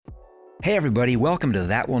Hey everybody, welcome to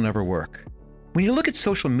That Will Never Work. When you look at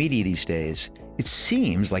social media these days, it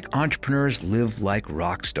seems like entrepreneurs live like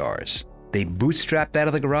rock stars. They bootstrapped out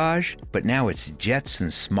of the garage, but now it's jets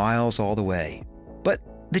and smiles all the way. But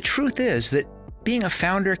the truth is that being a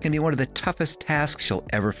founder can be one of the toughest tasks you'll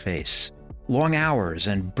ever face. Long hours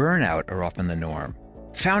and burnout are often the norm.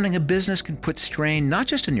 Founding a business can put strain not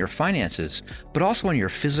just on your finances, but also on your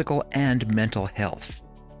physical and mental health.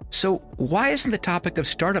 So why isn't the topic of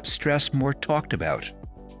startup stress more talked about?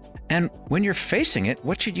 And when you're facing it,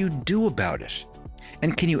 what should you do about it?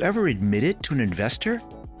 And can you ever admit it to an investor?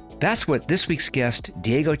 That's what this week's guest,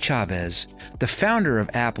 Diego Chavez, the founder of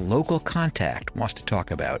app Local Contact, wants to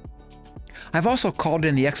talk about. I've also called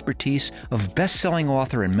in the expertise of best-selling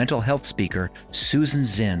author and mental health speaker Susan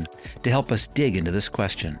Zinn to help us dig into this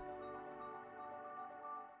question.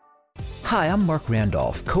 Hi, I'm Mark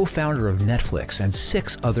Randolph, co-founder of Netflix and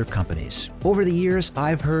 6 other companies. Over the years,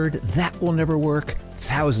 I've heard that will never work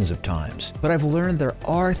thousands of times, but I've learned there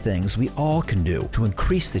are things we all can do to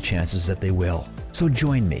increase the chances that they will. So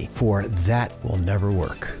join me for That Will Never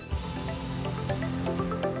Work.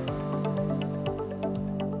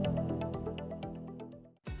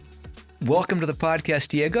 Welcome to the podcast,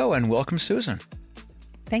 Diego, and welcome, Susan.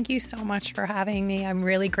 Thank you so much for having me. I'm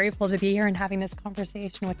really grateful to be here and having this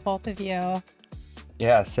conversation with both of you.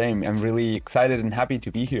 Yeah, same. I'm really excited and happy to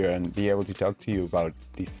be here and be able to talk to you about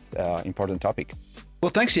this important topic.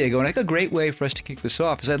 Well, thanks, Diego. And I think a great way for us to kick this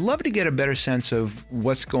off is I'd love to get a better sense of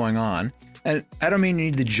what's going on. And I don't mean you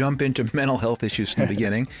need to jump into mental health issues from the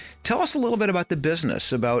beginning. Tell us a little bit about the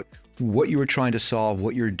business, about what you were trying to solve,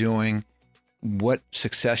 what you're doing, what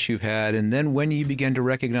success you've had, and then when you begin to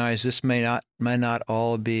recognize this may not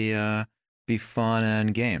all be fun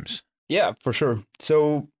and games. Yeah, for sure.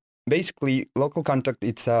 So basically, Local Contact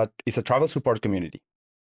it's a travel support community.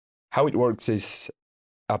 How it works is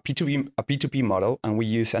a P2P model, and we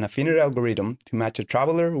use an affinity algorithm to match a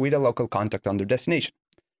traveler with a local contact on their destination.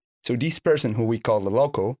 So this person, who we call the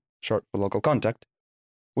loco, short for local contact,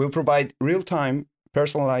 will provide real-time,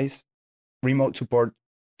 personalized, remote support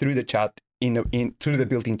through the chat through the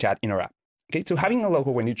built-in chat in our app. Okay, so having a loco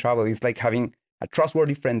when you travel is like having a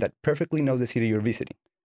trustworthy friend that perfectly knows the city you're visiting.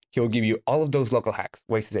 He'll give you all of those local hacks,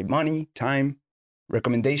 ways to save money, time,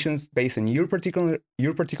 recommendations based on your particular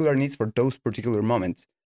needs for those particular moments,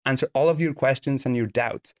 answer all of your questions and your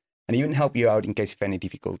doubts, and even help you out in case of any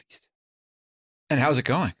difficulties. And how's it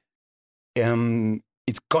going?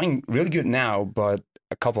 It's going really good now, but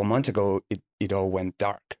a couple of months ago, it all went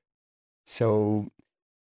dark. So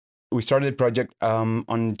we started the project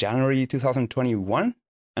on January 2021,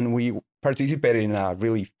 and we participated in a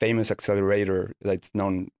really famous accelerator that's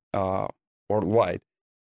known worldwide,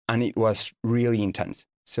 and it was really intense.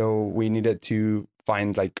 So we needed to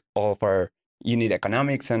find like all of our unit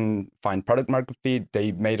economics and find product market fit.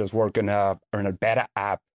 They made us work on a beta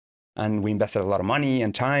app, and we invested a lot of money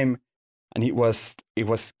and time, and it was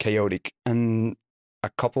chaotic. And a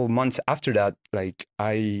couple months after that, like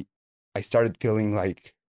I started feeling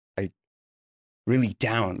like really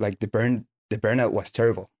down. Like the burnout was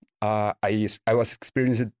terrible. I was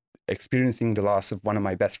experiencing the loss of one of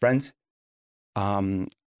my best friends.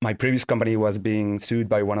 My previous company was being sued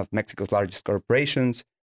by one of Mexico's largest corporations.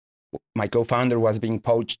 My co-founder was being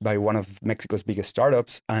poached by one of Mexico's biggest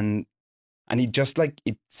startups, and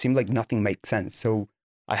it seemed like nothing made sense. So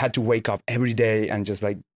I had to wake up every day and just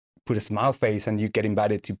like put a smile face, and you get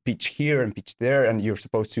invited to pitch here and pitch there, and you're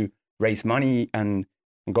supposed to raise money and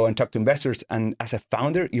go and talk to investors. And as a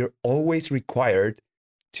founder, you're always required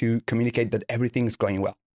to communicate that everything's going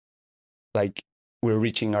well. Like we're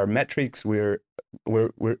reaching our metrics, we're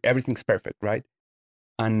everything's perfect, right?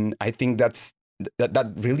 And I think that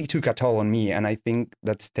really took a toll on me, and I think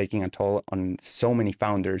that's taking a toll on so many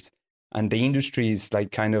founders. And the industry is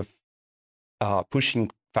like kind of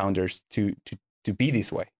pushing founders to be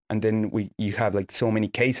this way. And then you have like so many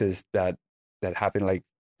cases that happen, like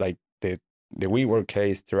the WeWork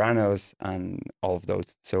case, Theranos, and all of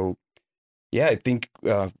those. So yeah, I think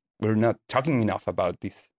we're not talking enough about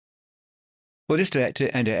this. Well, just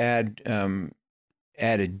to add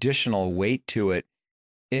additional weight to it,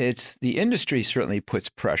 it's the industry certainly puts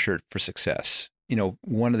pressure for success. You know,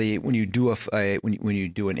 when you do when you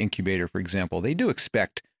do an incubator, for example, they do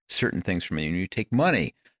expect certain things from you. When you take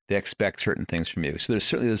money, they expect certain things from you. So there's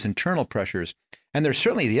certainly those internal pressures, and there's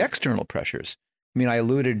certainly the external pressures. I mean, I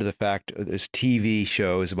alluded to the fact there's TV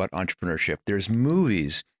shows about entrepreneurship. There's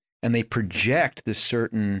movies, and they project this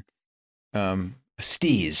certain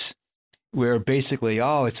steez where basically,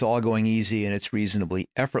 it's all going easy and it's reasonably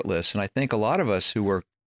effortless. And I think a lot of us who are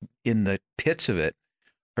in the pits of it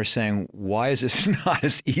are saying, why is this not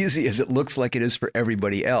as easy as it looks like it is for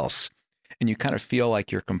everybody else? And you kind of feel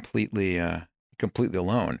like you're completely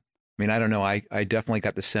alone. I mean, I don't know. I definitely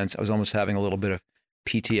got the sense I was almost having a little bit of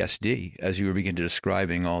PTSD as you were beginning to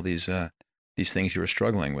describing all these things you were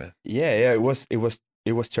struggling with. Yeah, it was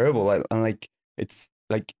terrible. And like, it's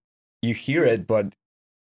like you hear it, but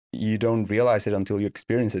you don't realize it until you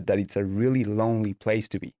experience it, that it's a really lonely place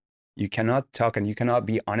to be. You cannot talk and you cannot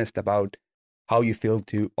be honest about how you feel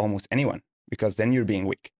to almost anyone, because then you're being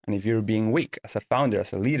weak. And if you're being weak as a founder,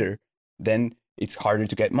 as a leader, then it's harder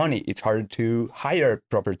to get money. It's harder to hire a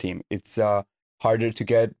proper team. It's harder to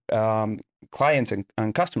get clients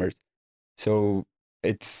and customers. So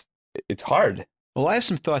it's hard. Well, I have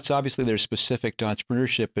some thoughts. Obviously, they're specific to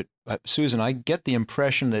entrepreneurship, but Susan, I get the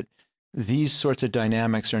impression that these sorts of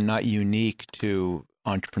dynamics are not unique to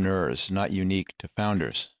entrepreneurs, not unique to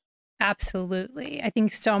founders. Absolutely. I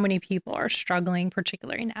think so many people are struggling,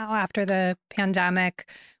 particularly now after the pandemic.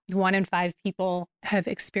 1 in 5 people have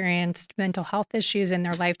experienced mental health issues in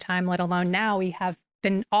their lifetime, let alone now we have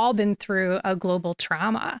all been through a global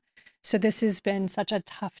trauma. So this has been such a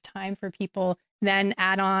tough time for people. Then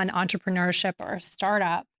add on entrepreneurship or a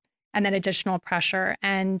startup and then additional pressure.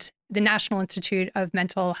 And the National Institute of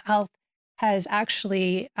Mental Health has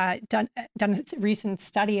actually done a recent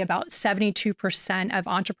study. About 72% of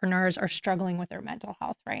entrepreneurs are struggling with their mental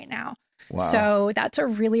health right now. Wow. So that's a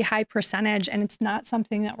really high percentage, and it's not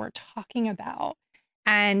something that we're talking about.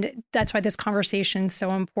 And that's why this conversation is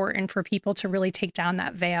so important for people to really take down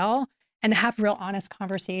that veil and have real honest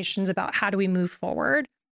conversations about how do we move forward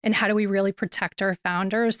and how do we really protect our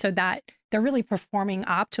founders so that they're really performing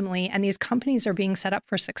optimally and these companies are being set up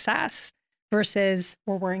for success, versus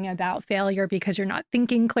we're worrying about failure because you're not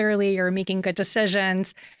thinking clearly, you're making good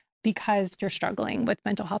decisions because you're struggling with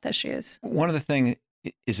mental health issues. One of the things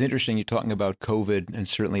is interesting, you're talking about COVID and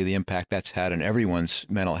certainly the impact that's had on everyone's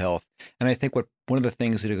mental health. And I think one of the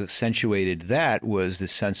things that accentuated that was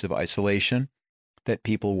this sense of isolation, that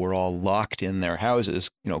people were all locked in their houses,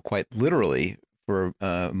 quite literally for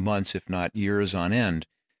months, if not years on end.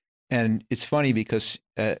 And it's funny because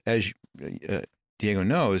as Diego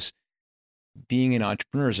knows, being an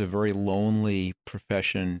entrepreneur is a very lonely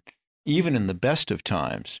profession, even in the best of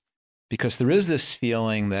times, because there is this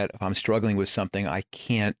feeling that if I'm struggling with something, I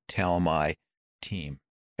can't tell my team.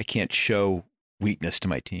 I can't show weakness to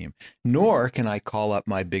my team, nor can I call up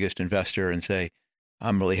my biggest investor and say,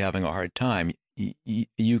 I'm really having a hard time.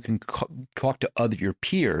 You can talk to your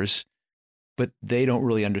peers, but they don't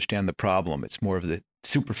really understand the problem. It's more of the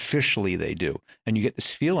superficially they do. And you get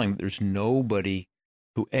this feeling that there's nobody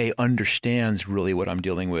who understands really what I'm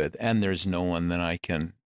dealing with, and there's no one that I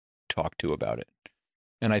can talk to about it.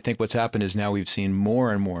 And I think what's happened is now we've seen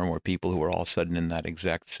more and more and more people who are all of a sudden in that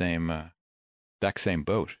exact same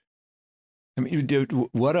boat. I mean,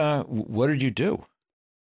 what did you do?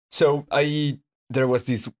 So there was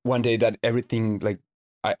this one day that everything, like,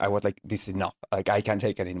 I was like, this is enough. Like, I can't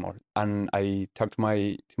take it anymore. And I talked to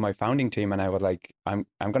my founding team, and I was like, I'm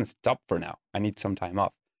gonna stop for now. I need some time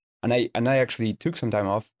off. And I actually took some time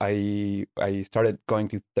off. I started going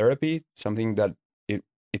to therapy, something that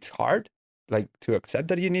it's hard, like, to accept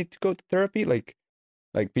that you need to go to therapy. Like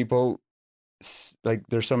people, like,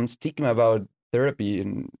 there's some stigma about therapy,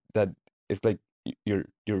 and that it's like you're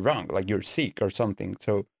wrong, like you're sick or something.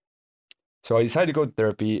 So I decided to go to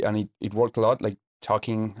therapy, and it worked a lot. Like,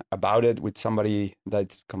 talking about it with somebody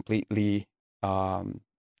that's completely like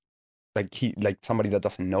somebody that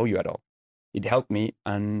doesn't know you at all. It helped me,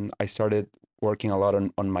 and I started working a lot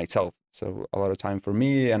on myself. So a lot of time for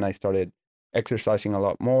me, and I started exercising a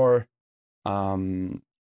lot more. I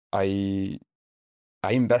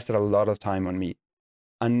invested a lot of time on me,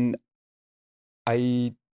 and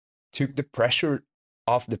I took the pressure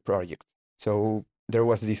off the project. So there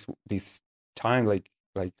was this time, like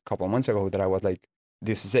a couple of months ago, that I was like,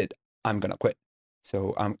 this is it, I'm gonna quit.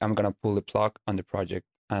 So I'm gonna pull the plug on the project.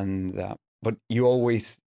 And but you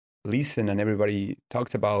always listen, and everybody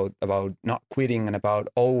talks about not quitting, and about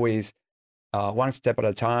always one step at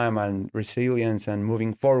a time, and resilience, and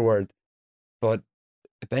moving forward. But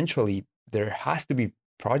eventually there has to be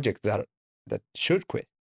projects that should quit.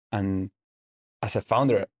 And as a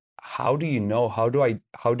founder, how do you know, how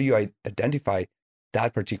do you identify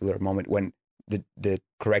that particular moment when the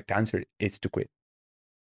correct answer is to quit?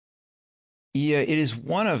 Yeah, it is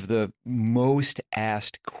one of the most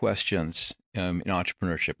asked questions in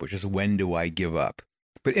entrepreneurship, which is, when do I give up?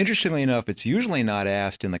 But interestingly enough, it's usually not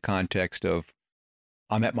asked in the context of,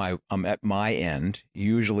 I'm at my end.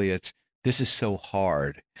 Usually it's, this is so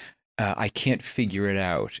hard. I can't figure it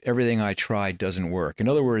out. Everything I tried doesn't work. In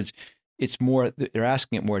other words, it's more, they're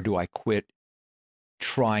asking it more, do I quit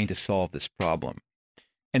trying to solve this problem?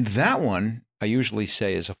 And that one, I usually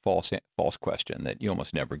say, is a false question, that you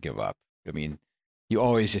almost never give up. I mean, you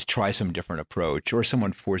always just try some different approach, or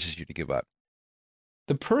someone forces you to give up.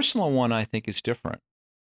 The personal one, I think, is different.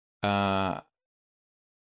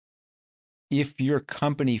 If your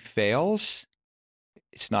company fails,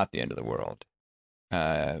 it's not the end of the world.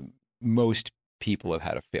 Most people have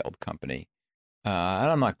had a failed company. And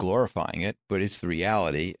I'm not glorifying it, but it's the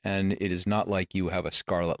reality. And it is not like you have a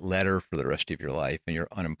scarlet letter for the rest of your life and you're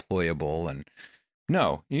unemployable. And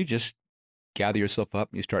no, you just gather yourself up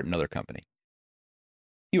and you start another company.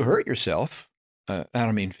 You hurt yourself. I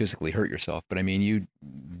don't mean physically hurt yourself, but I mean you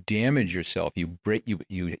damage yourself. You break.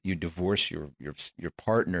 You divorce your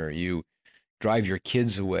partner. You drive your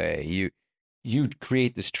kids away. You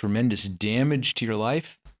create this tremendous damage to your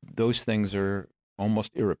life. Those things are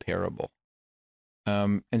almost irreparable.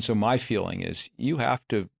 And so my feeling is you have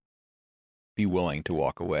to be willing to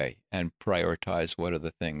walk away and prioritize what are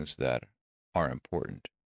the things that are important.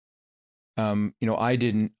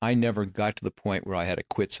 I never got to the point where I had to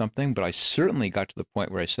quit something, but I certainly got to the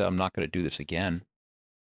point where I said, I'm not going to do this again.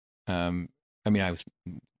 I was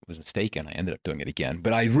mistaken. I ended up doing it again,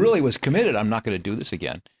 but I really was committed. I'm not going to do this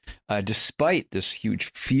again, despite this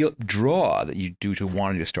huge draw that you do to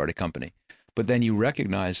wanting to start a company. But then you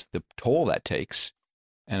recognize the toll that takes.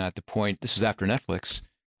 And at the point, this was after Netflix,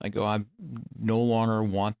 I go, I no longer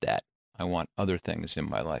want that. I want other things in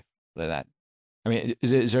my life. That, I mean,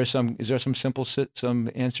 is there some simple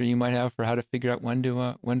answer you might have for how to figure out when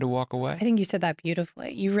to walk away? I think you said that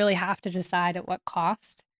beautifully. You really have to decide at what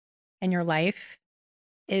cost in your life,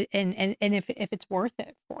 and if it's worth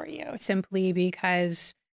it for you, simply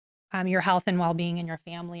because your health and well-being and your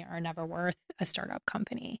family are never worth a startup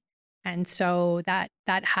company. And so that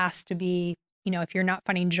has to be, if you're not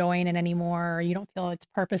finding joy in it anymore, or you don't feel it's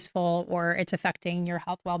purposeful, or it's affecting your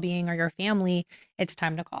health, well-being, or your family, it's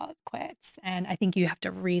time to call it quits. And I think you have to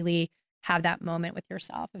really have that moment with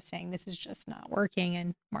yourself of saying, this is just not working.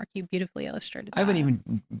 And Mark, you beautifully illustrated that. I have an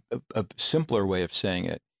even a simpler way of saying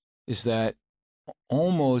it, is that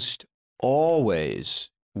almost always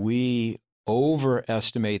we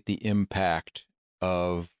overestimate the impact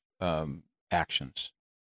of actions.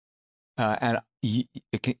 And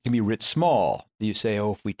it can be writ small. You say,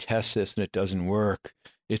 oh, if we test this and it doesn't work,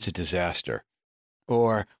 it's a disaster.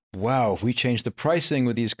 Or, wow, if we change the pricing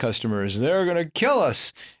with these customers, they're going to kill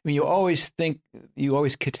us. I mean, you always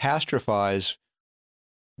catastrophize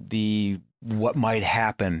what might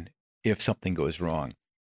happen if something goes wrong.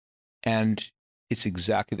 And it's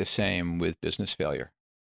exactly the same with business failure.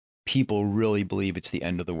 People really believe it's the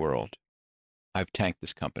end of the world. I've tanked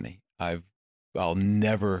this company. I'll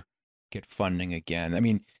never get funding again. I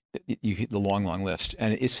mean, you hit the long list,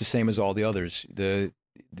 and it's the same as all the others. The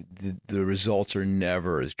results are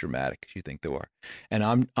never as dramatic as you think they are.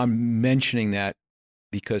 And I'm mentioning that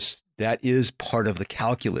because that is part of the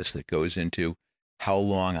calculus that goes into how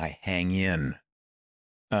long I hang in.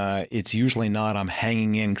 It's usually not I'm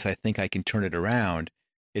hanging in because I think I can turn it around.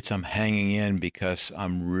 It's I'm hanging in because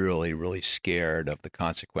I'm really, really scared of the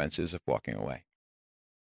consequences of walking away.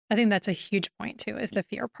 I think that's a huge point too, is the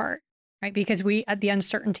fear part, right? Because the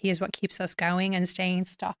uncertainty is what keeps us going and staying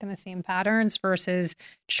stuck in the same patterns versus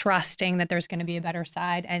trusting that there's going to be a better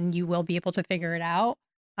side and you will be able to figure it out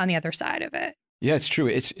on the other side of it. Yeah, it's true.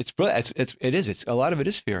 It's a lot of it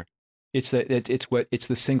is fear. It's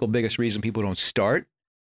the single biggest reason people don't start,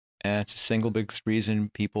 and it's the single biggest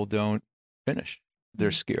reason people don't finish.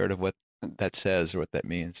 They're scared of what that says or what that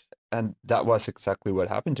means. And that was exactly what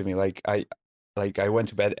happened to me. I went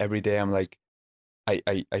to bed every day. I'm like,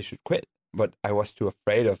 I should quit, but I was too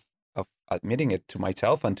afraid of admitting it to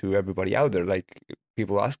myself and to everybody out there. Like,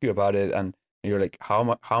 people ask you about it, and you're like,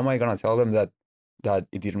 how am I gonna tell them that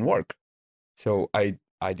it didn't work? So I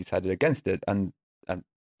decided against it, and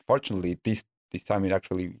fortunately this time it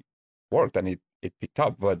actually worked and it picked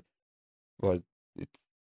up. But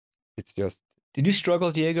it's just. Did you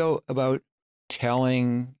struggle, Diego, about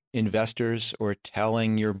telling investors or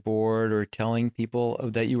telling your board or telling people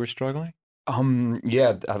that you were struggling?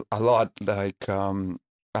 Yeah, a lot. Like,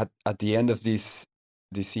 at the end of this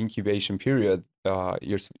incubation period,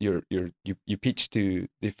 you pitch to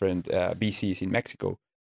different VCs in Mexico,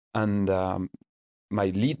 and my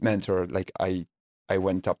lead mentor, like, I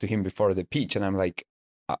went up to him before the pitch, and I'm like,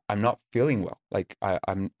 I'm not feeling well. Like,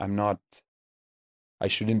 I'm not. I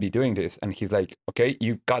shouldn't be doing this. And he's like, okay,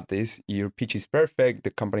 you got this. Your pitch is perfect. The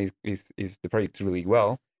company is the project's really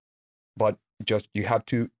well, but just you have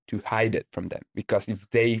to hide it from them, because if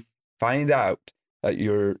they find out that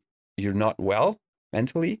you're not well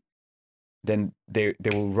mentally, then they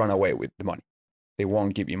will run away with the money. They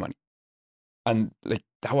won't give you money. And like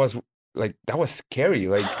that was scary.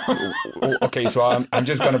 Like, okay, so I'm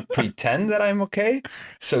just gonna pretend that I'm okay.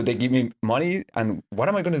 So they give me money, and what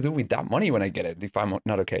am I gonna do with that money when I get it if I'm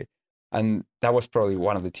not okay? And that was probably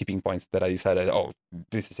one of the tipping points that I decided, oh,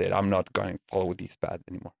 this is it. I'm not going to follow this path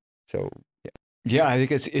anymore. So yeah. Yeah, I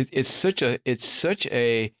think it's such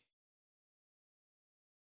a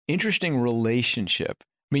interesting relationship.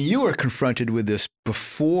 I mean, you were confronted with this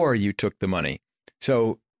before you took the money.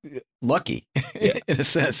 So lucky in a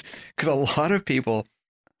sense, because a lot of people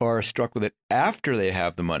are struck with it after they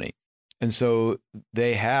have the money. And so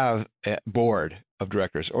they have a board of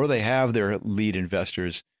directors or they have their lead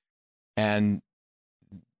investors and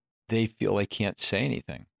they feel they can't say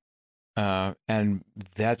anything. And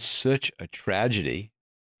that's such a tragedy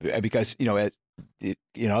because,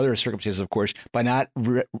 in other circumstances, of course, by not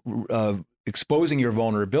exposing your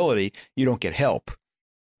vulnerability, you don't get help.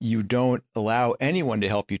 You don't allow anyone to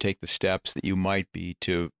help you take the steps that you might be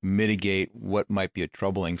to mitigate what might be a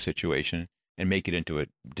troubling situation and make it into a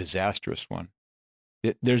disastrous one.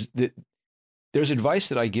 There's advice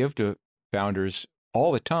that I give to founders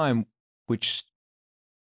all the time, which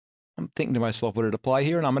I'm thinking to myself, would it apply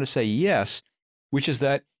here? And I'm going to say yes, which is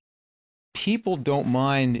that people don't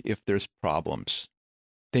mind if there's problems.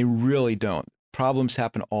 They really don't. Problems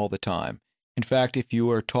happen all the time. In fact, if you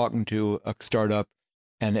are talking to a startup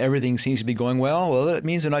and everything seems to be going well, that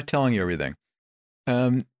means they're not telling you everything.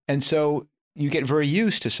 And so you get very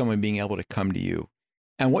used to someone being able to come to you.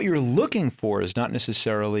 And what you're looking for is not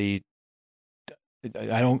necessarily,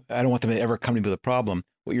 I don't want them to ever come to me with a problem.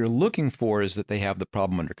 What you're looking for is that they have the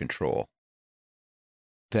problem under control.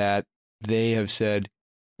 That they have said,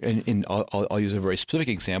 and I'll use a very specific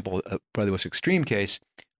example, probably the most extreme case,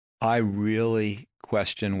 I really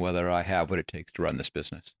question whether I have what it takes to run this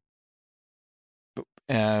business.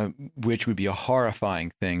 Which would be a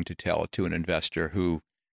horrifying thing to tell to an investor who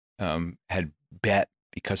had bet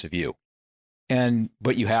because of you.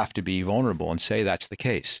 But you have to be vulnerable and say that's the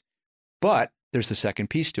case. But there's the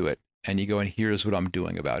second piece to it. And you go, and here's what I'm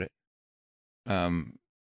doing about it.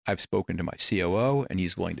 I've spoken to my COO, and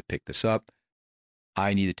he's willing to pick this up.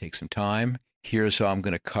 I need to take some time. Here's how I'm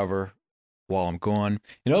going to cover while I'm gone.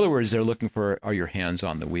 In other words, they're looking for, are your hands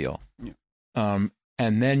on the wheel? Yeah.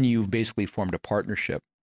 And then you've basically formed a partnership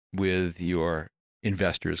with your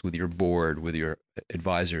investors, with your board, with your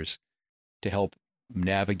advisors to help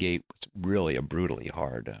navigate what's really a brutally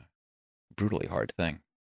hard thing.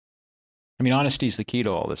 I mean, honesty is the key to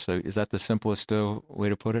all this. So is that the simplest way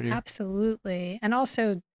to put it here? Absolutely. And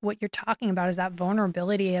also what you're talking about is that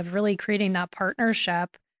vulnerability of really creating that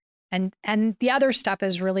partnership. And the other step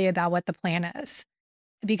is really about what the plan is,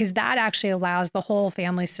 because that actually allows the whole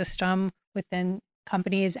family system within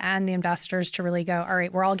companies and the investors to really go, all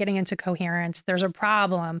right, we're all getting into coherence. There's a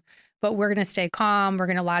problem, but we're going to stay calm. We're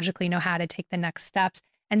going to logically know how to take the next steps.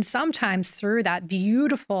 And sometimes through that,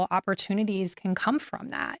 beautiful opportunities can come from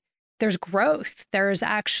that. There's growth. There's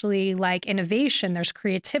actually like innovation. There's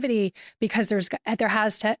creativity because there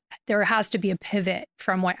has to be a pivot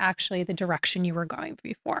from what actually the direction you were going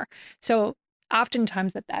before. So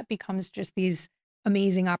oftentimes that becomes just these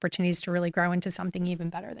amazing opportunities to really grow into something even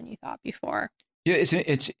better than you thought before. Yeah,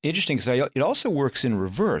 it's interesting because it also works in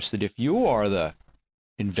reverse. That if you are the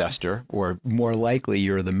investor, or more likely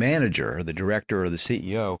you're the manager or the director or the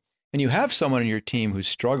CEO, and you have someone in your team who's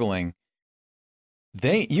struggling,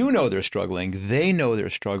 they're struggling, they know they're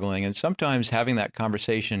struggling. And sometimes having that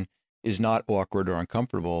conversation is not awkward or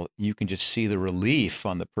uncomfortable. You can just see the relief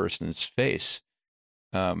on the person's face.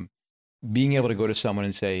 Being able to go to someone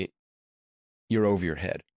and say, you're over your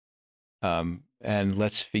head. And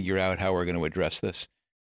let's figure out how we're going to address this.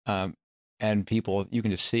 And people, you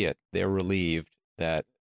can just see it. They're relieved that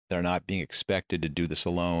they're not being expected to do this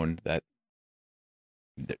alone, that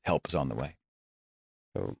help is on the way.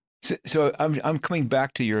 So I'm coming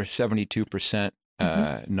back to your 72%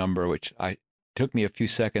 number, which took me a few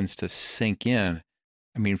seconds to sink in.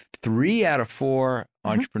 I mean, 3 out of 4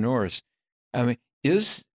 entrepreneurs. I mean,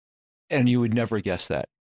 and you would never guess that.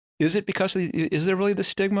 Is it because is there really the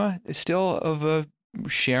stigma still of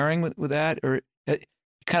sharing with that, or you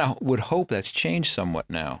kind of would hope that's changed somewhat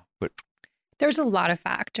now? But there's a lot of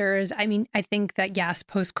factors. I mean, I think that yes,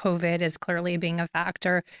 post-COVID is clearly being a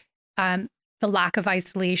factor. The lack of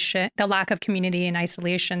isolation, the lack of community and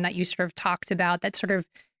isolation that you sort of talked about, that sort of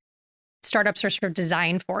startups are sort of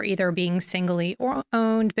designed for, either being singly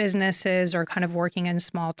owned businesses or kind of working in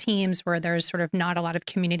small teams where there's sort of not a lot of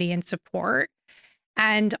community and support.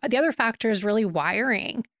 And the other factor is really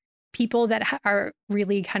wiring. People that are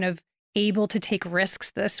really kind of able to take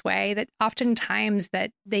risks this way, that oftentimes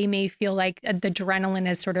that they may feel like the adrenaline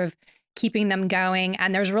is sort of keeping them going.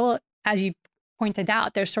 And there's real, as you pointed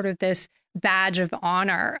out, there's sort of this badge of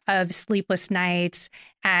honor of sleepless nights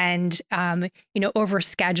and,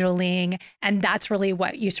 overscheduling. And that's really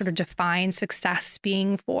what you sort of define success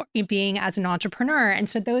being as an entrepreneur. And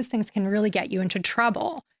so those things can really get you into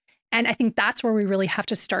trouble. And I think that's where we really have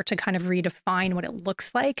to start to kind of redefine what it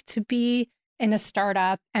looks like to be in a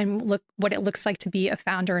startup and look what it looks like to be a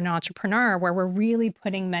founder and entrepreneur, where we're really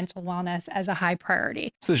putting mental wellness as a high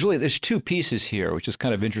priority. So there's two pieces here, which is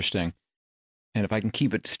kind of interesting. And if I can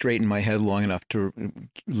keep it straight in my head long enough to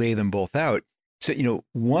lay them both out. So,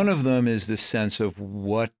 one of them is this sense of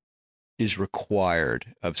what is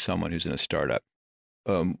required of someone who's in a startup.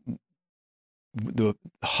 The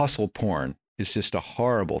hustle porn is just a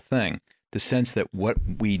horrible thing. The sense that what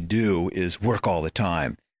we do is work all the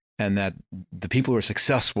time, and that the people who are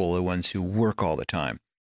successful are the ones who work all the time.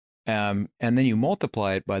 And then you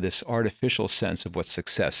multiply it by this artificial sense of what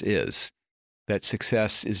success is. That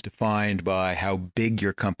success is defined by how big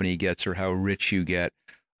your company gets or how rich you get,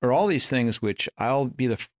 or all these things which I'll be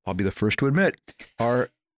the first to admit are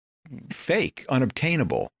fake,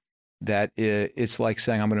 unobtainable. That it's like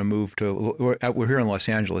saying I'm going to move to. We're here in Los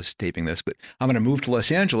Angeles taping this, but I'm going to move to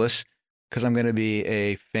Los Angeles because I'm going to be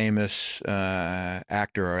a famous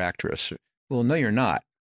actor or actress. Well, no, you're not.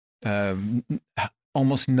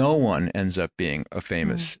 Almost no one ends up being a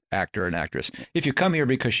famous actor and actress. If you come here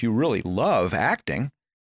because you really love acting,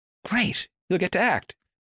 great, you'll get to act.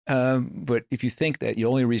 But if you think that the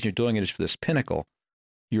only reason you're doing it is for this pinnacle,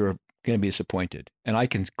 you're going to be disappointed. And I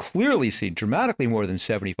can clearly see dramatically more than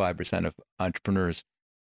 75% of entrepreneurs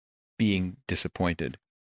being disappointed.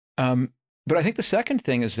 But I think the second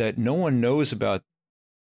thing is that no one knows about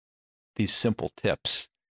these simple tips.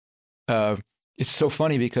 It's so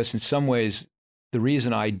funny because in some ways, the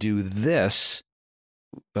reason I do this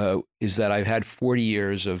is that I've had 40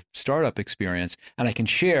 years of startup experience, and I can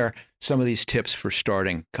share some of these tips for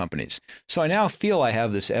starting companies. So I now feel I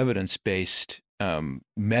have this evidence-based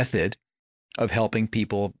method of helping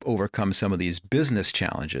people overcome some of these business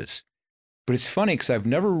challenges. But it's funny because I've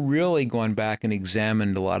never really gone back and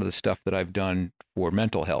examined a lot of the stuff that I've done for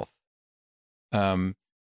mental health. Some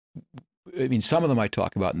of them I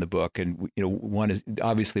talk about in the book, and one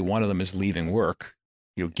of them is leaving work,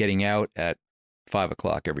 getting out at 5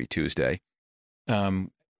 o'clock every Tuesday,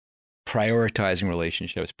 prioritizing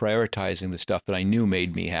relationships, prioritizing the stuff that I knew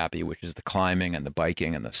made me happy, which is the climbing and the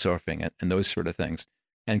biking and the surfing and those sort of things,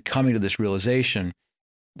 and coming to this realization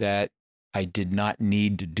that I did not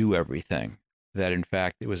need to do everything. That in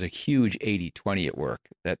fact it was a huge 80-20 at work.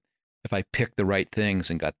 That if I picked the right things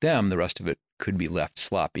and got them, the rest of it could be left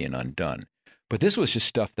sloppy and undone. But this was just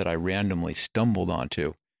stuff that I randomly stumbled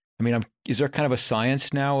onto. Is there kind of a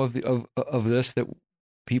science now of this that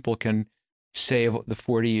people can save the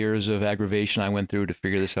 40 years of aggravation I went through to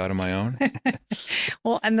figure this out on my own?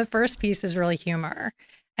 Well, and the first piece is really humor.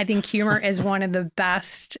 I think humor is one of the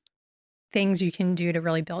best things you can do to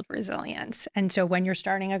really build resilience. And so when you're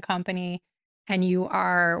starting a company and you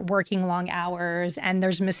are working long hours and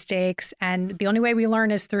there's mistakes, and the only way we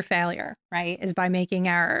learn is through failure, right? Is by making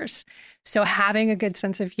errors. So having a good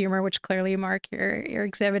sense of humor, which clearly, Mark, you're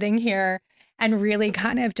exhibiting here, and really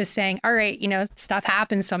kind of just saying, all right, stuff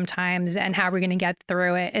happens sometimes, and how are we going to get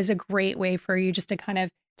through it is a great way for you just to kind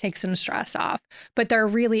of take some stress off. But there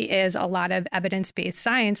really is a lot of evidence-based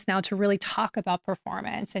science now to really talk about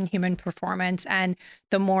performance and human performance. And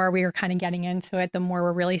the more we are kind of getting into it, the more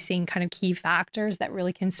we're really seeing kind of key factors that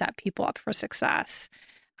really can set people up for success.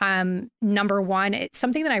 Number one, it's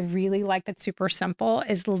something that I really like that's super simple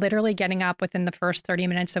is literally getting up within the first 30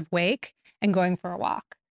 minutes of wake and going for a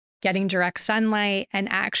walk, getting direct sunlight, and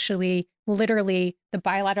actually literally the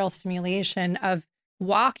bilateral stimulation of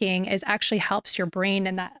walking actually helps your brain,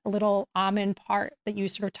 and that little almond part that you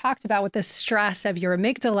sort of talked about with the stress of your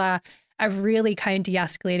amygdala of really kind of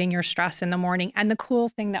de-escalating your stress in the morning. And the cool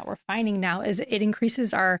thing that we're finding now is it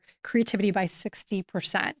increases our creativity by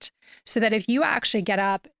 60%. So that if you actually get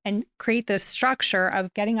up and create this structure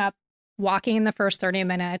of getting up, walking in the first 30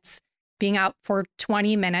 minutes, being out for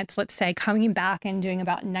 20 minutes, let's say, coming back and doing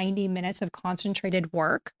about 90 minutes of concentrated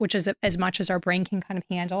work, which is as much as our brain can kind of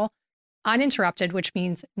handle, uninterrupted, which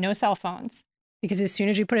means no cell phones, because as soon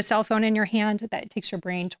as you put a cell phone in your hand, that takes your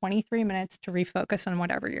brain 23 minutes to refocus on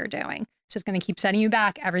whatever you're doing. So it's going to keep setting you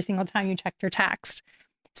back every single time you check your text.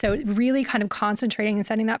 So really kind of concentrating and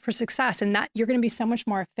setting that for success, and that you're going to be so much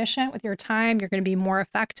more efficient with your time. You're going to be more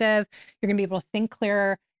effective. You're going to be able to think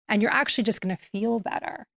clearer, and you're actually just going to feel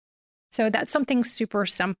better. So that's something super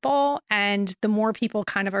simple. And the more people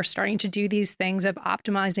kind of are starting to do these things of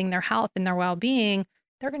optimizing their health and their well-being,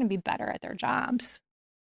 they're going to be better at their jobs.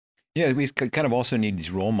 Yeah, we kind of also need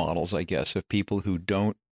these role models, I guess, of people who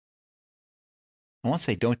don't, I won't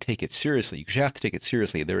say don't take it seriously, because you have to take it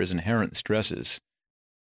seriously. There is inherent stresses.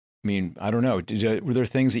 I mean, I don't know. Were there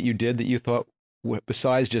things that you did that you thought,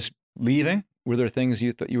 besides just leaving, were there things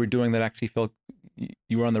you thought you were doing that actually felt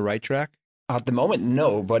you were on the right track? At the moment,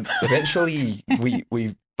 no, but eventually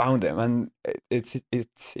we found them, and it's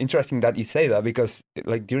interesting that you say that, because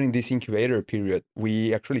like during this incubator period,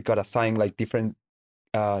 we actually got assigned like different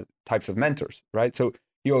types of mentors, right? So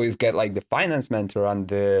you always get like the finance mentor and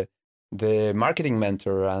the marketing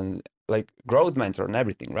mentor and like growth mentor and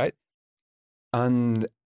everything, right? And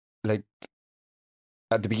like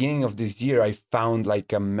at the beginning of this year, I found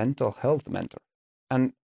like a mental health mentor,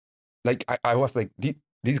 and like I was like,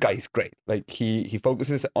 this guy is great. Like he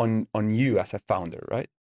focuses on you as a founder, right?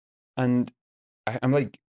 And I'm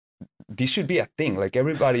like, this should be a thing. Like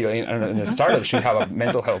everybody in a startup should have a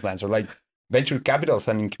mental health mentor. Like venture capitals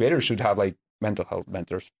and incubators should have like mental health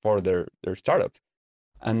mentors for their startups.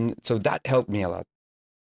 And so that helped me a lot.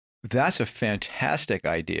 That's a fantastic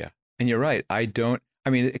idea. And you're right. I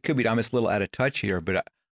mean, it could be I'm just a little out of touch here, but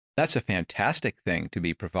that's a fantastic thing to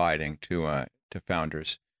be providing to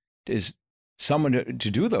founders, is someone to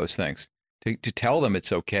do those things, to tell them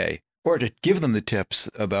it's okay, or to give them the tips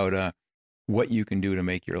about what you can do to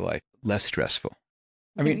make your life less stressful.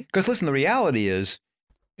 I mean, because listen, the reality is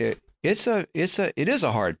it is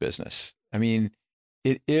a hard business. I mean,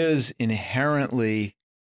 it is inherently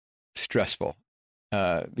stressful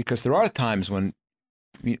because there are times when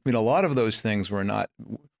a lot of those things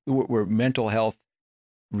were mental health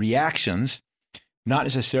reactions. Not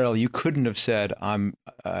necessarily, you couldn't have said,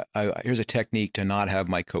 here's a technique to not have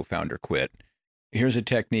my co-founder quit. Here's a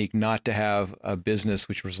technique not to have a business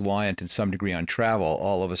which was reliant in some degree on travel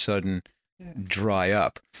all of a sudden dry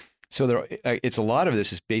up. So it's a lot of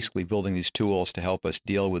this is basically building these tools to help us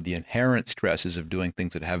deal with the inherent stresses of doing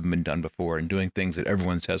things that haven't been done before and doing things that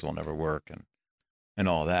everyone says will never work and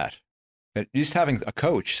all that. But just having a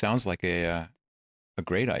coach sounds like a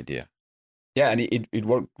great idea. Yeah, and it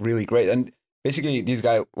worked really great. And basically, this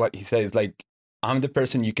guy, what he says, like, I'm the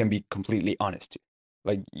person you can be completely honest to.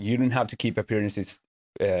 Like, you don't have to keep appearances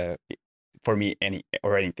for me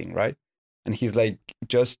anything, right? And he's like,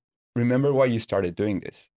 just remember why you started doing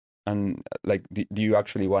this. And like, do you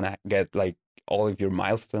actually want to get like all of your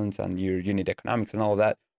milestones and your unit economics and all of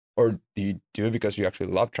that? Or do you do it because you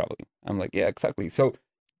actually love traveling? I'm like, yeah, exactly. So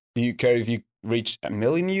do you care if you reach 1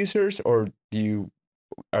 million users, or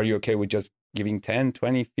are you okay with just giving 10,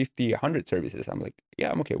 20, 50, 100 services? I'm like,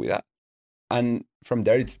 yeah, I'm okay with that. And from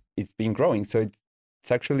there, it's been growing. So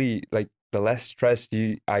it's actually like the less stress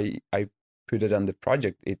I put it on the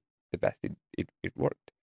project, the best it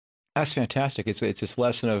worked. That's fantastic. It's this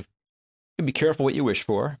lesson of be careful what you wish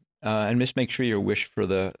for, and just make sure you wish for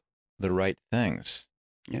the right things.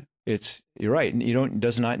 Yeah, you're right.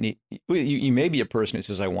 Does not need. You may be a person who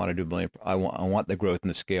says, I want to do $1 million. I want the growth and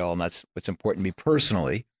the scale, and that's what's important to me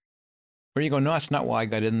personally. Where you go, no, that's not why I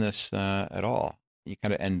got in this at all. You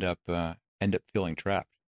kind of end up feeling trapped.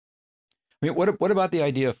 I mean, what about the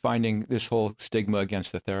idea of finding this whole stigma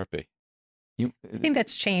against the therapy? I think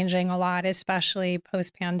that's changing a lot, especially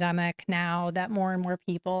post-pandemic now that more and more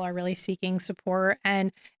people are really seeking support.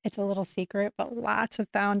 And it's a little secret, but lots of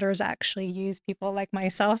founders actually use people like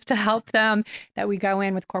myself to help them, that we go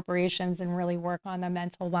in with corporations and really work on the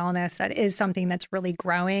mental wellness. That is something that's really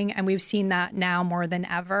growing. And we've seen that now more than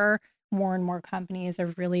ever. More and more companies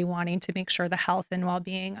are really wanting to make sure the health and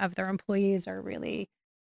well-being of their employees are really,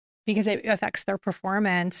 because it affects their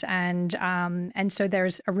performance. And so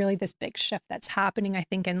there's this big shift that's happening, I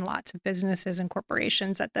think, in lots of businesses and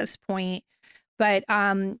corporations at this point. But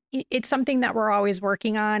it's something that we're always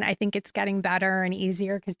working on. I think it's getting better and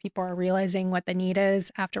easier because people are realizing what the need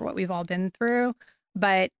is after what we've all been through.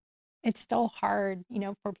 But it's still hard,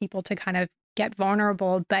 for people to kind of get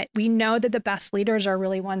vulnerable. But we know that the best leaders are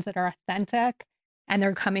really ones that are authentic, and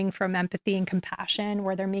they're coming from empathy and compassion,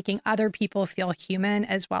 where they're making other people feel human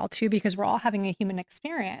as well, too, because we're all having a human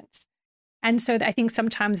experience. And so I think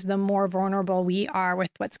sometimes the more vulnerable we are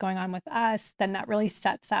with what's going on with us, then that really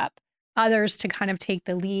sets up others to kind of take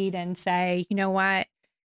the lead and say, you know what,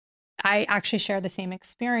 I actually share the same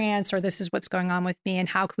experience, or this is what's going on with me, and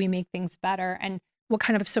how can we make things better? And what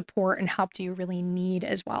kind of support and help do you really need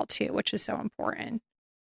as well, too, which is so important.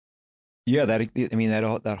 Yeah,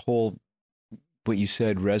 that whole, what you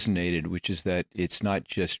said resonated, which is that it's not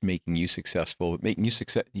just making you successful, but making you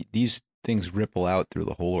success. These things ripple out through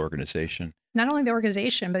the whole organization. not only the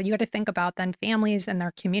organization, but you got to think about then families and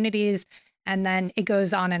their communities. And then it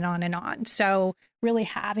goes on and on and on. So really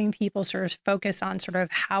having people sort of focus on sort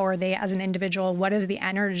of how are they as an individual, what is the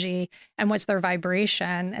energy and what's their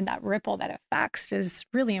vibration, and that ripple that affects is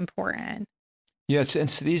really important. Yeah,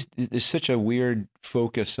 there's such a weird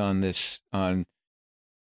focus on this, on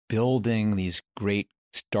building these great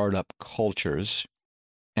startup cultures.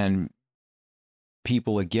 And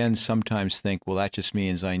people, again, sometimes think, well, that just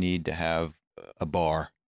means I need to have a bar,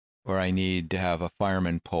 or I need to have a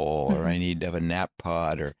fireman pole, or I need to have a nap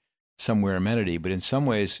pod or somewhere amenity. But in some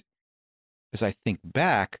ways, as I think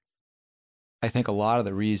back, I think a lot of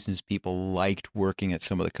the reasons people liked working at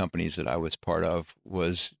some of the companies that I was part of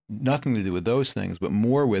was nothing to do with those things, but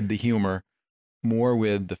more with the humor, more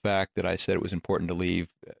with the fact that I said it was important to leave,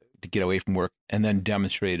 to get away from work, and then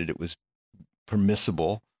demonstrated it was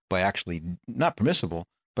permissible by actually, not permissible,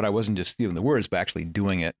 but I wasn't just giving the words, but actually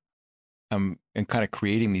doing it, and kind of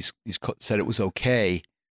creating these said it was okay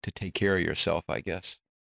to take care of yourself, I guess.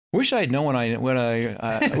 Wish I'd known when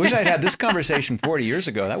I wish I'd had this conversation 40 years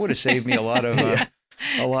ago. That would have saved me a lot of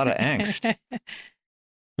angst.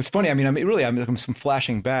 It's funny. I mean, I'm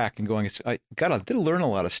flashing back and going, I did learn a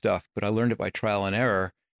lot of stuff, but I learned it by trial and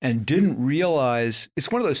error and didn't realize.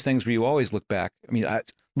 It's one of those things where you always look back. I mean,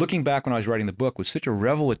 looking back when I was writing the book was such a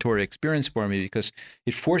revelatory experience for me, because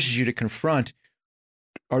it forces you to confront,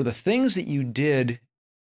 are the things that you did,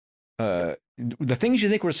 the things you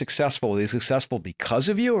think were successful, are they successful because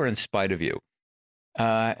of you or in spite of you?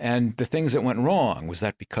 And the things that went wrong, was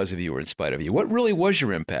that because of you or in spite of you? What really was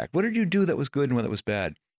your impact? What did you do that was good and what that was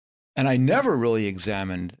bad? And I never really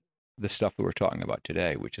examined the stuff that we're talking about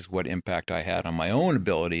today, which is what impact I had on my own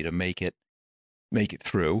ability to make it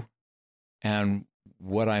through, and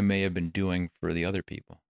what I may have been doing for the other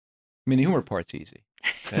people. I mean, the humor part's easy.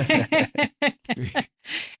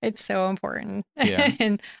 It's so important. Yeah.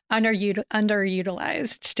 And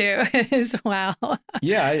underutilized too as well.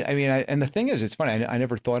 Yeah, I mean, and the thing is, it's funny. I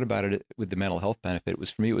never thought about it with the mental health benefit.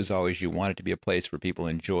 For me, it was always, you want it to be a place where people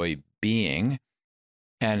enjoy being,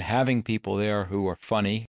 and having people there who are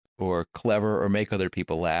funny or clever or make other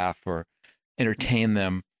people laugh or entertain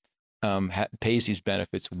them pays these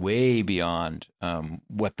benefits way beyond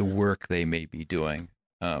what the work they may be doing.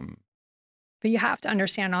 But you have to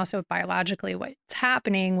understand also biologically what's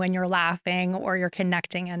happening when you're laughing or you're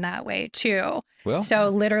connecting in that way too. Well, so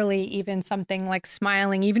literally even something like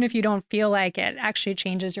smiling, even if you don't feel like it, actually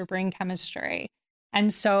changes your brain chemistry.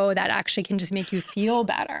 And so that actually can just make you feel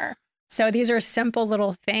better. So these are simple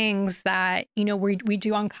little things that, we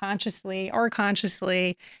do unconsciously or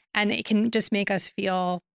consciously, and it can just make us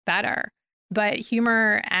feel better. But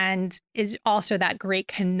humor is also that great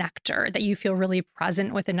connector that you feel really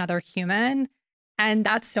present with another human. And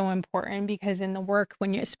that's so important, because in the work,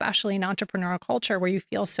 especially in entrepreneurial culture where you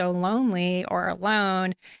feel so lonely or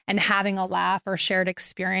alone, and having a laugh or shared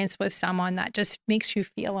experience with someone that just makes you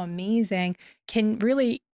feel amazing can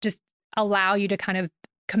really just allow you to kind of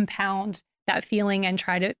compound that feeling and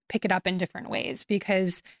try to pick it up in different ways,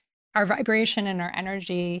 because our vibration and our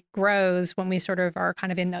energy grows when we sort of are kind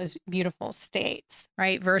of in those beautiful states,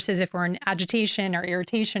 right? Versus if we're in agitation or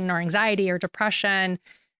irritation or anxiety or depression,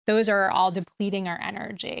 those are all depleting our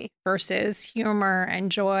energy. Versus humor and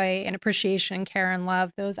joy and appreciation, care and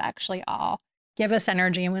love, those actually all give us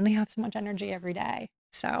energy, and we only have so much energy every day.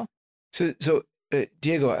 So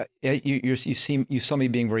Diego, you saw me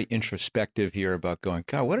being very introspective here about going,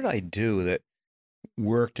 God, what did I do that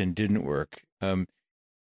worked and didn't work?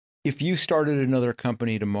 If you started another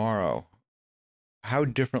company tomorrow, how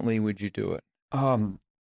differently would you do it?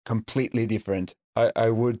 Completely different. I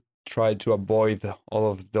would try to avoid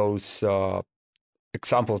all of those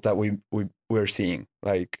examples that we're seeing,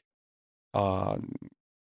 like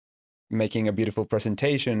making a beautiful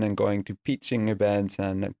presentation and going to pitching events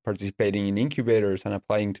and participating in incubators and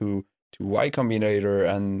applying to Y Combinator,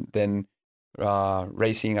 and then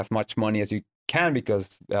raising as much money as you can,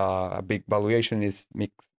 because a big valuation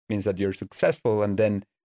means that you're successful, and then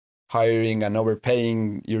hiring and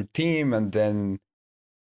overpaying your team, and then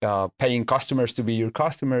paying customers to be your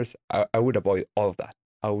customers. I would avoid all of that.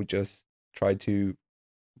 I would just try to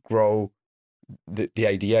grow the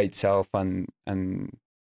idea itself and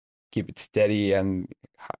keep it steady and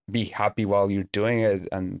be happy while you're doing it.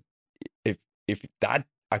 And if that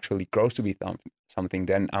actually grows to be something,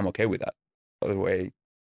 then I'm okay with that. By the way.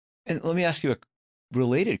 And let me ask you a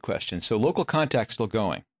related question. So local contact's still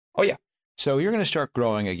going. Oh, yeah. So you're going to start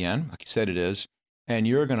growing again, like you said it is, and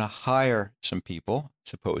you're going to hire some people,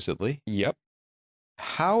 supposedly. Yep.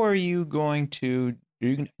 How are you going to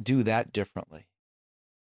do that differently?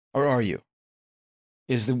 Or are you?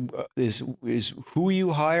 Is who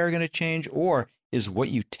you hire going to change, or is what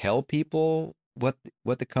you tell people what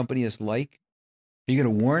the company is like? Are you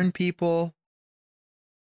going to warn people?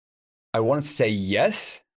 I want to say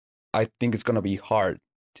yes. I think it's going to be hard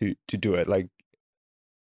to do it. Like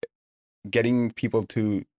getting people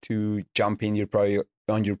to jump in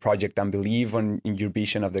on your project and believe in your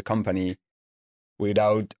vision of the company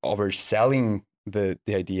without overselling the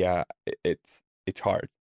idea. It's hard.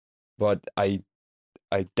 But I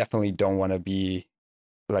definitely don't want to be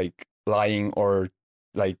like lying or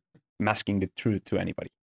like masking the truth to anybody.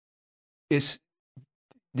 This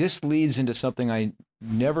leads into something I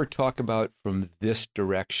never talk about from this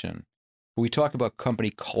direction. We talk about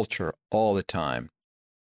company culture all the time.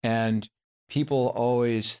 And people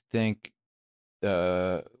always think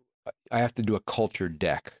I have to do a culture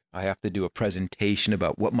deck. I have to do a presentation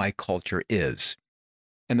about what my culture is.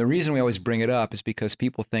 And the reason we always bring it up is because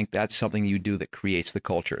people think that's something you do that creates the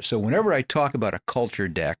culture. So whenever I talk about a culture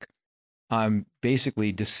deck, I'm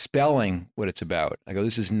basically dispelling what it's about. I go,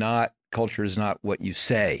 culture is not what you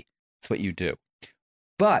say, it's what you do.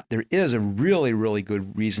 But there is a really, really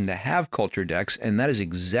good reason to have culture decks, and that is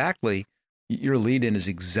exactly, your lead-in is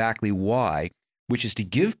exactly why, which is to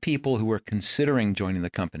give people who are considering joining the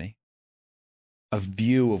company a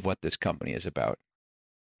view of what this company is about.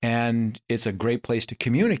 And it's a great place to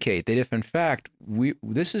communicate that if, in fact,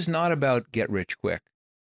 this is not about get rich quick.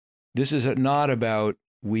 This is not about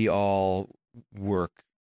we all work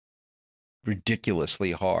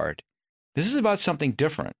ridiculously hard. This is about something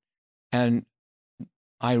different. And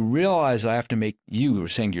I realize I have to make, you were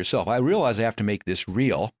saying to yourself, I realize I have to make this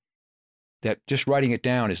real, that just writing it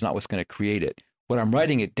down is not what's going to create it. What I'm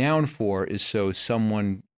writing it down for is so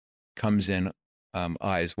someone comes in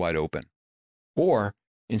eyes wide open. Or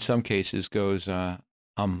in some cases goes,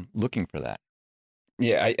 I'm looking for that.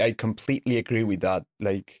 Yeah, I completely agree with that.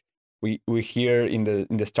 Like we hear in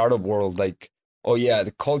the startup world, like, oh yeah,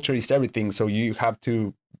 the culture is everything. So you have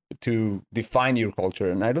to define your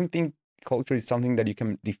culture. And I don't think culture is something that you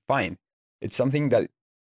can define. It's something that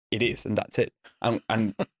it is, and that's it.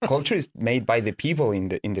 And culture is made by the people in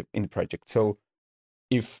the project. So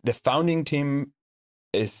if the founding team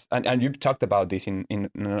is, and you've talked about this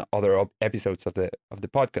in other episodes of the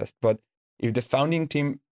podcast, but if the founding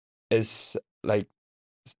team is like,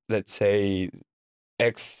 let's say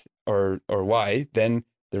X or Y, then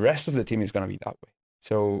the rest of the team is going to be that way.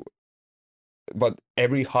 So, but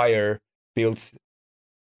every hire builds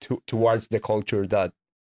towards the culture that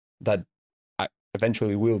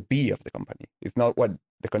eventually will be of the company. It's not what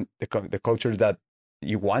the culture that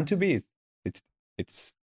you want to be.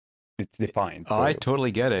 It's defined. So. I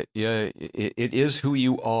totally get it. Yeah, it is who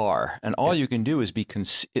you are, and all you can do is be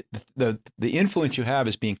the influence you have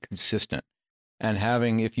is being consistent, and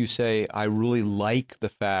having, if you say I really like the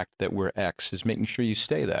fact that we're X, is making sure you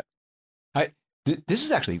stay that. This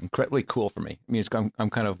is actually incredibly cool for me. I mean, I'm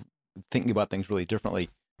kind of thinking about things really differently.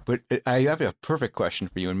 But I have a perfect question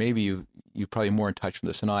for you, and maybe you're probably more in touch with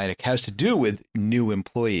this than I, and it has to do with new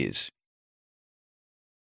employees.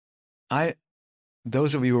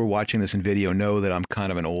 Those of you who are watching this in video know that I'm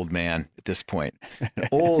kind of an old man at this point.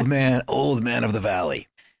 old man of the valley.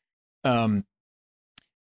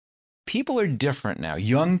 People are different now.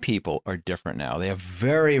 Young people are different now. They have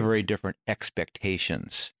very, very different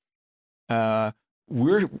expectations.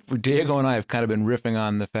 Diego and I have kind of been riffing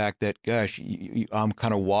on the fact that, gosh, I'm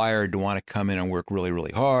kind of wired to want to come in and work really,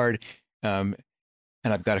 really hard. And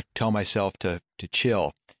I've got to tell myself to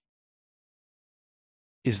chill.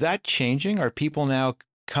 Is that changing? Are people now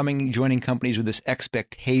joining companies with this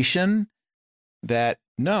expectation that,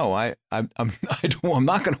 no, I'm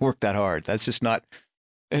not going to work that hard. That's just not.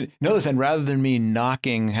 And notice, and rather than me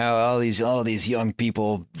knocking how all these young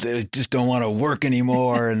people, they just don't want to work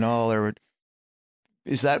anymore and all their.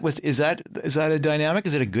 Is that a dynamic?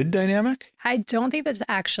 Is it a good dynamic? I don't think that's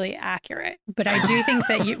actually accurate, but I do think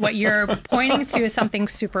that what you're pointing to is something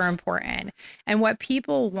super important. And what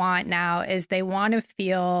people want now is they want to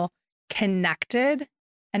feel connected,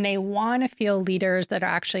 and they want to feel leaders that are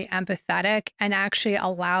actually empathetic and actually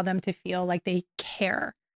allow them to feel like they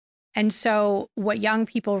care. And so what young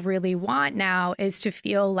people really want now is to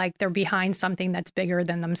feel like they're behind something that's bigger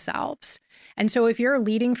than themselves. And so if you're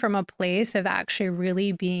leading from a place of actually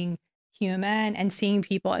really being human and seeing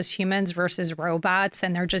people as humans versus robots,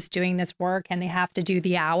 and they're just doing this work and they have to do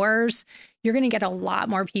the hours, you're going to get a lot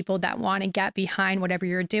more people that want to get behind whatever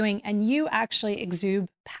you're doing. And you actually exude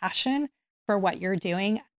passion for what you're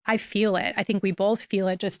doing. I feel it. I think we both feel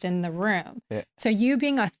it just in the room. Yeah. So you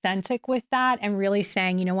being authentic with that and really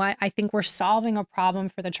saying, you know what, I think we're solving a problem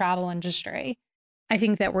for the travel industry. I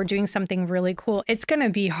think that we're doing something really cool. It's going to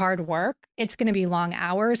be hard work. It's going to be long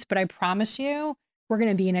hours, but I promise you, we're going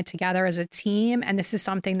to be in it together as a team. And this is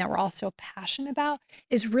something that we're also passionate about,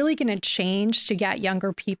 is really going to change to get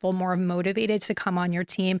younger people more motivated to come on your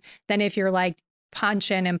team than if you're like punch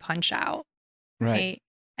in and punch out. Right.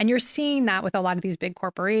 And you're seeing that with a lot of these big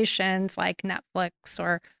corporations like Netflix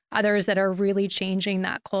or others that are really changing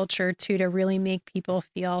that culture too, to really make people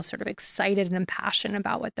feel sort of excited and passionate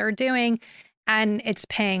about what they're doing. And it's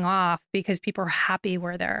paying off because people are happy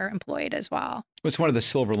where they're employed as well. It's one of the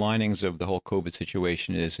silver linings of the whole COVID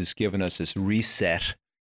situation is it's given us this reset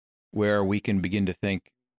where we can begin to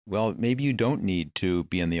think, well, maybe you don't need to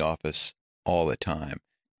be in the office all the time.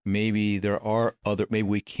 Maybe maybe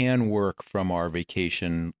we can work from our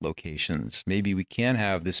vacation locations. Maybe we can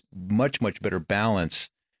have this much, much better balance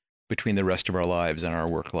between the rest of our lives and our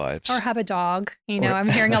work lives. Or have a dog. I'm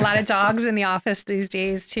hearing a lot of dogs in the office these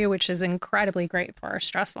days too, which is incredibly great for our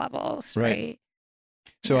stress levels. Right.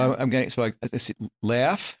 So I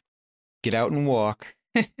laugh, get out and walk,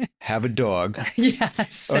 have a dog.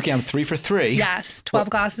 Yes. Okay, I'm 3 for 3. Yes. 12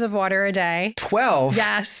 glasses of water a day. 12?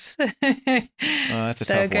 Yes. That's a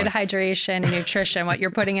so tough good one. Hydration and nutrition, what you're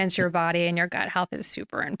putting into your body and your gut health is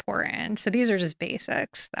super important. So these are just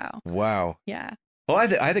basics though. Wow. Yeah. Well, I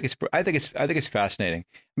think it's fascinating.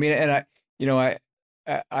 I mean, and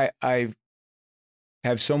I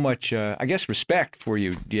have so much, I guess, respect for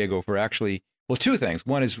you, Diego, for actually, well, 2 things.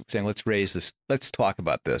 One is saying, let's talk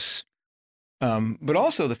about this. But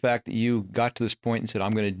also the fact that you got to this point and said,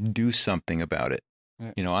 I'm going to do something about it.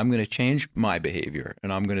 Right. I'm going to change my behavior,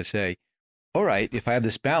 and I'm going to say, all right, if I have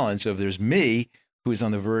this balance of there's me who is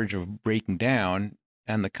on the verge of breaking down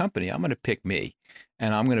and the company, I'm going to pick me.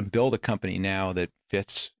 And I'm going to build a company now that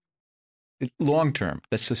fits long term,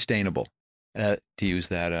 that's sustainable, to use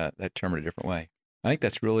that term in a different way. I think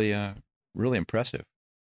that's really really impressive.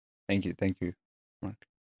 Thank you, Mark.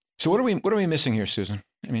 So what are we missing here, Susan?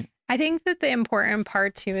 I think that the important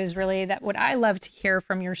part too is really that what I love to hear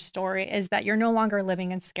from your story is that you're no longer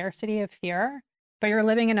living in scarcity of fear, but you're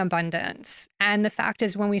living in abundance. And the fact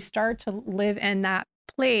is, when we start to live in that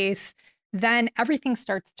place, then everything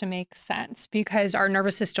starts to make sense because our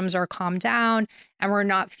nervous systems are calmed down and we're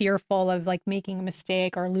not fearful of like making a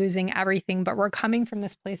mistake or losing everything, but we're coming from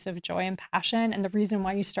this place of joy and passion and the reason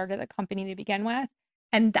why you started the company to begin with.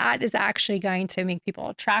 And that is actually going to make people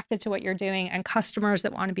attracted to what you're doing and customers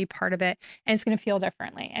that want to be part of it. And it's going to feel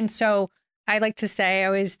differently. And so I like to say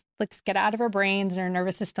always, let's get out of our brains and our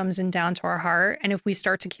nervous systems and down to our heart. And if we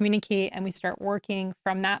start to communicate and we start working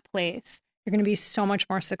from that place, you're going to be so much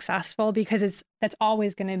more successful because that's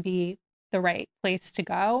always going to be the right place to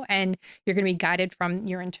go. And you're going to be guided from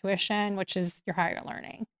your intuition, which is your higher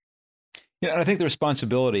learning. Yeah, and I think the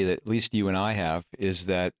responsibility that at least you and I have is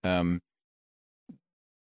that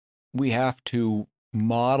we have to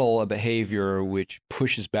model a behavior which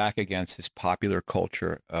pushes back against this popular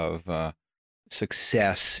culture of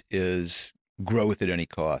success is growth at any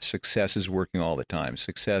cost. Success is working all the time.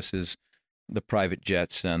 Success is the private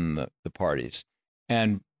jets and the parties,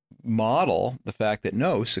 and model the fact that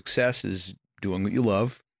no, success is doing what you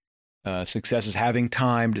love. Success is having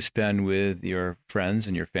time to spend with your friends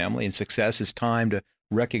and your family, and success is time to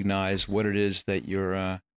recognize what it is that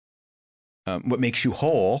you're, what makes you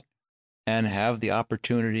whole, and have the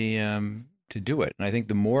opportunity to do it. And I think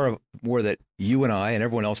the more that you and I and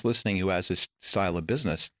everyone else listening who has this style of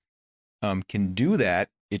business can do that,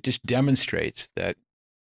 it just demonstrates that,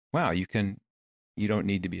 wow, you don't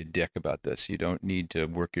need to be a dick about this. You don't need to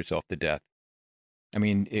work yourself to death. I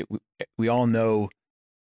mean, we all know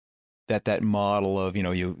that model of,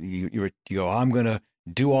 you go, I'm going to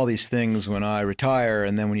do all these things when I retire.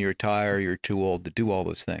 And then when you retire, you're too old to do all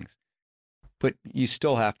those things. But you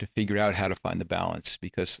still have to figure out how to find the balance,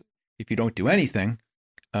 because if you don't do anything,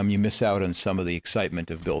 you miss out on some of the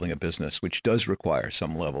excitement of building a business, which does require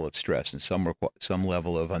some level of stress and some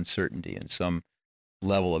level of uncertainty and some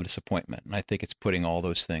level of disappointment. And I think it's putting all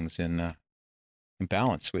those things in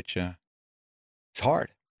balance, which it's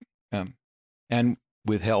hard. And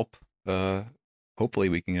with help, hopefully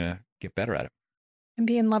we can get better at it. And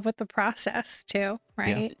be in love with the process too,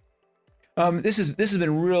 right? Yeah. This has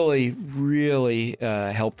been really, really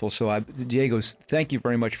helpful. So Diego, thank you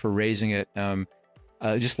very much for raising it.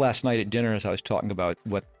 Just last night at dinner, as I was talking about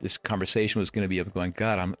what this conversation was going to be, I'm going,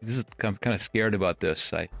 God, I'm kind of scared about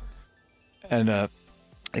this.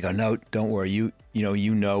 I go, no, don't worry. You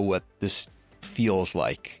know what this feels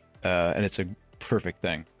like, and it's a perfect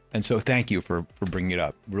thing. And so thank you for bringing it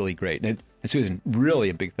up. Really great. And Susan, really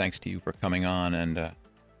a big thanks to you for coming on and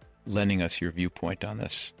lending us your viewpoint on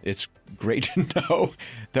this. It's great to know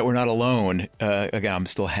that we're not alone. Again, I'm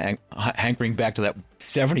still hankering back to that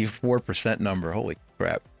 74% number. Holy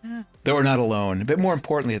crap. Yeah. That we're not alone. But more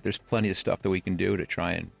importantly, that there's plenty of stuff that we can do to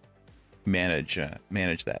try and manage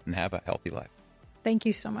that and have a healthy life. Thank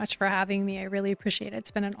you so much for having me. I really appreciate it.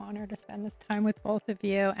 It's been an honor to spend this time with both of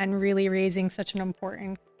you and really raising such an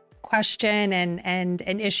important question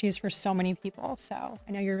and issues for so many people. So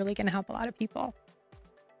I know you're really going to help a lot of people.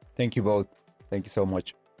 Thank you both. Thank you so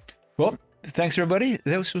much. Well, thanks everybody.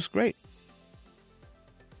 This was great.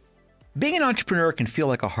 Being an entrepreneur can feel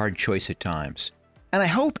like a hard choice at times. And I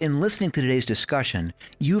hope in listening to today's discussion,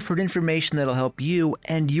 you've heard information that'll help you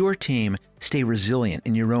and your team stay resilient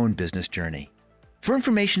in your own business journey. For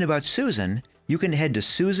information about Susan, you can head to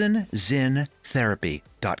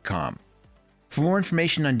susanzintherapy.com. For more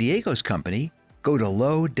information on Diego's company, go to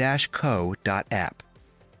low-co.app.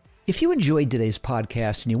 If you enjoyed today's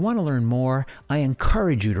podcast and you want to learn more, I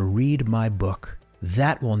encourage you to read my book,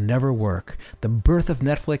 That Will Never Work: The Birth of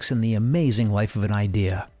Netflix and the Amazing Life of an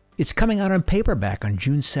Idea. It's coming out on paperback on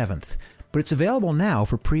June 7th, but it's available now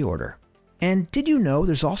for pre-order. And did you know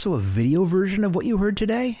there's also a video version of what you heard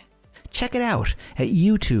today? Check it out at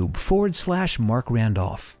YouTube/Mark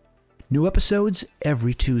Randolph. New episodes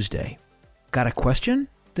every Tuesday. Got a question?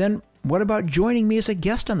 Then what about joining me as a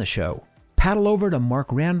guest on the show? Paddle over to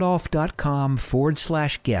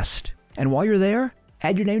markrandolph.com/guest. And while you're there,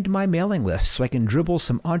 add your name to my mailing list so I can dribble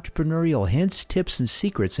some entrepreneurial hints, tips, and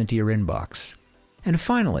secrets into your inbox. And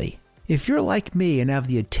finally, if you're like me and have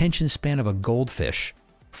the attention span of a goldfish,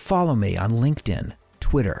 follow me on LinkedIn,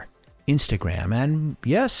 Twitter, Instagram, and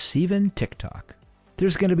yes, even TikTok.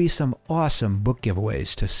 There's going to be some awesome book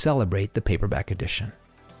giveaways to celebrate the paperback edition.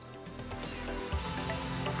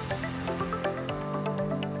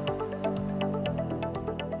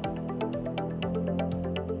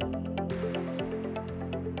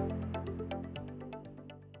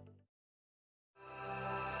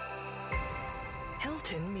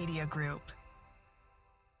 Hilton Media Group.